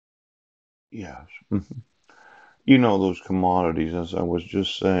Yes. You know, those commodities, as I was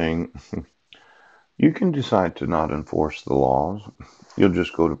just saying, you can decide to not enforce the laws. You'll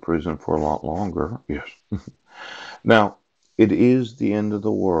just go to prison for a lot longer. Yes. Now, it is the end of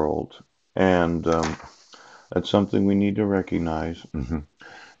the world, and that's something we need to recognize.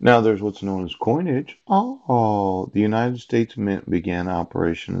 Now, there's what's known as coinage. Oh, the United States Mint began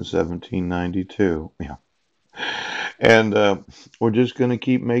operation in 1792. Yeah. And we're just going to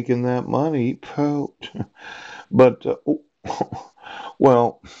keep making that money. But,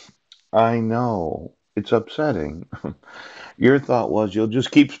 well, I know it's upsetting. Your thought was you'll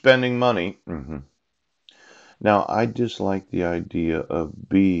just keep spending money. Now, I dislike the idea of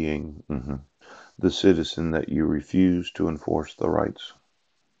being the citizen that you refuse to enforce the rights.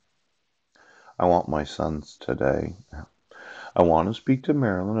 I want my sons today. I want to speak to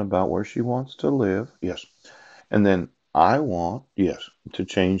Marilyn about where she wants to live. Yes. And then I want, yes, to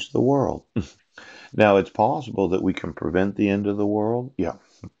change the world. Now, it's possible that we can prevent the end of the world. Yeah.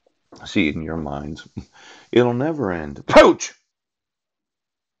 See it in your minds. It'll never end. Pooch!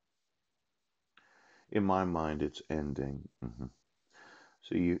 In my mind, it's ending.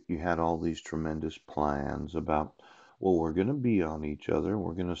 So you had all these tremendous plans about, well, we're going to be on each other,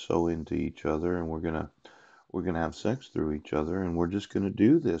 we're going to sew into each other, and we're going to have sex through each other, and we're just going to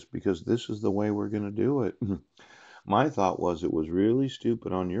do this because this is the way we're going to do it. My thought was it was really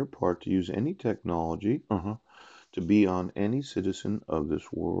stupid on your part to use any technology to be on any citizen of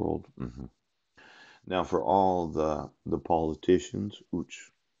this world. Now, for all the politicians,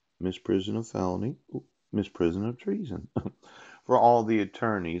 ooch, misprision of felony, misprision of treason. For all the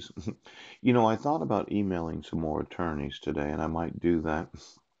attorneys, I thought about emailing some more attorneys today, and I might do that.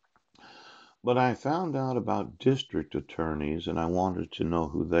 But I found out about district attorneys, and I wanted to know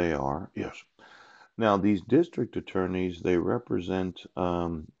who they are. Yes. Now, these district attorneys, they represent,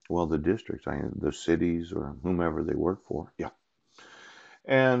 well, the districts, the cities or whomever they work for. Yeah.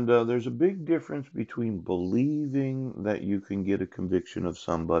 And there's a big difference between believing that you can get a conviction of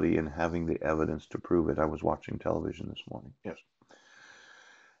somebody and having the evidence to prove it. I was watching television this morning. Yes.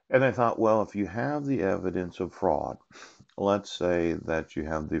 And I thought, well, if you have the evidence of fraud, let's say that you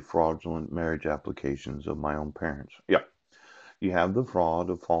have the fraudulent marriage applications of my own parents. Yeah. You have the fraud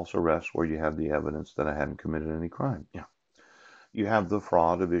of false arrest where you have the evidence that I hadn't committed any crime. Yeah. You have the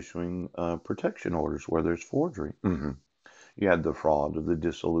fraud of issuing protection orders where there's forgery. You had the fraud of the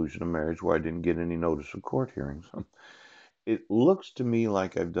dissolution of marriage where I didn't get any notice of court hearings. It looks to me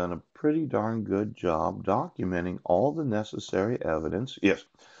like I've done a pretty darn good job documenting all the necessary evidence, yes,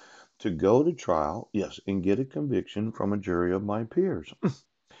 to go to trial, yes, and get a conviction from a jury of my peers.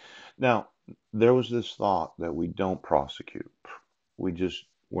 Now, there was this thought that we don't prosecute.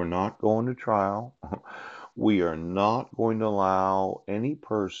 We're not going to trial. We are not going to allow any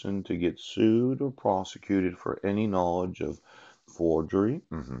person to get sued or prosecuted for any knowledge of forgery,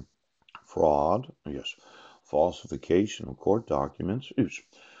 fraud, yes, falsification of court documents, yes,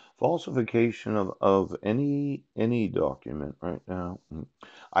 falsification of any document right now.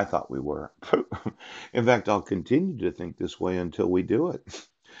 I thought we were. In fact, I'll continue to think this way until we do it.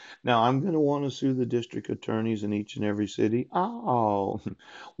 Now, I'm going to want to sue the district attorneys in each and every city. Oh,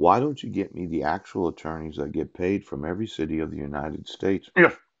 why don't you get me the actual attorneys that get paid from every city of the United States?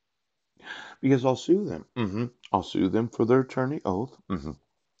 Yes. Because I'll sue them. I'll sue them for their attorney oath.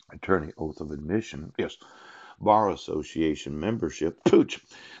 Attorney oath of admission. Yes. Bar association membership. Pooch.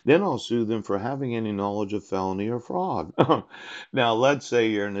 Then I'll sue them for having any knowledge of felony or fraud. Now, let's say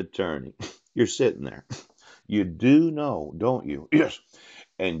you're an attorney. You're sitting there. You do know, don't you? Yes.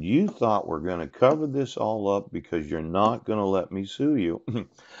 And you thought we're going to cover this all up because you're not going to let me sue you.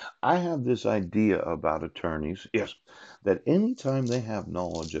 I have this idea about attorneys, yes, that anytime they have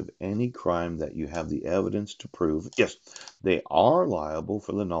knowledge of any crime that you have the evidence to prove, yes, they are liable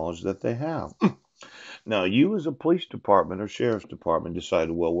for the knowledge that they have. Now, you as a police department or sheriff's department decided,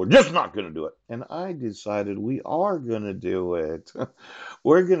 well, we're just not going to do it. And I decided we are going to do it.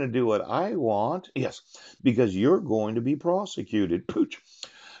 We're going to do what I want, yes, because you're going to be prosecuted. Pooch.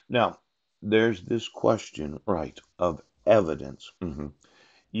 Now, there's this question, right, of evidence.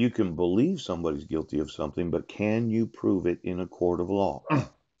 You can believe somebody's guilty of something, but can you prove it in a court of law?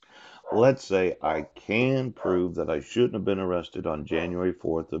 Let's say I can prove that I shouldn't have been arrested on January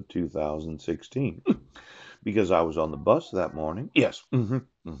 4th of 2016 because I was on the bus that morning. Yes.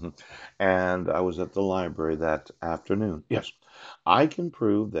 And I was at the library that afternoon. Yes. I can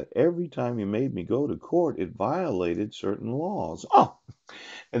prove that every time you made me go to court, it violated certain laws. Oh,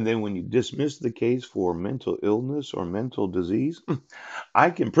 and then when you dismiss the case for mental illness or mental disease, I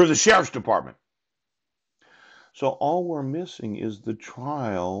can prove the sheriff's department. So all we're missing is the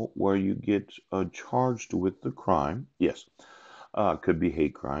trial where you get charged with the crime. Yes. Could be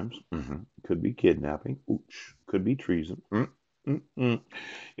hate crimes. Could be kidnapping. Ooch. Could be treason. Mm.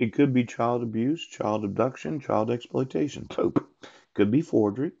 It could be child abuse, child abduction, child exploitation. Poop. Could be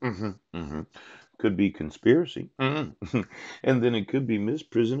forgery. Could be conspiracy. And then it could be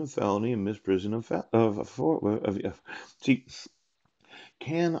misprision of felony and misprision of see,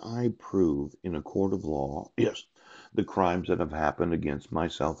 can I prove in a court of law, yes, the crimes that have happened against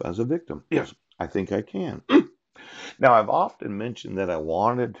myself as a victim? Yes, I think I can. Now, I've often mentioned that I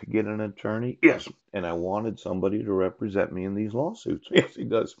wanted to get an attorney. Yes. And I wanted somebody to represent me in these lawsuits. Yes, he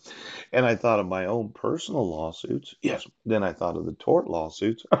does. And I thought of my own personal lawsuits. Yes. Then I thought of the tort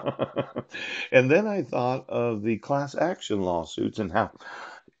lawsuits. And then I thought of the class action lawsuits and how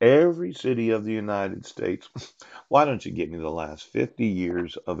every city of the United States, why don't you give me the last 50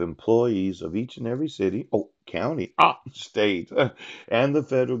 years of employees of each and every city, county, state, and the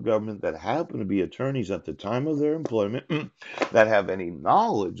federal government that happen to be attorneys at the time of their employment that have any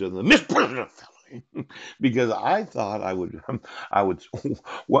knowledge of the misprision of felony? Because I thought I would,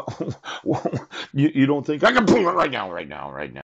 well, you don't think I can prove it right now, right now, right now?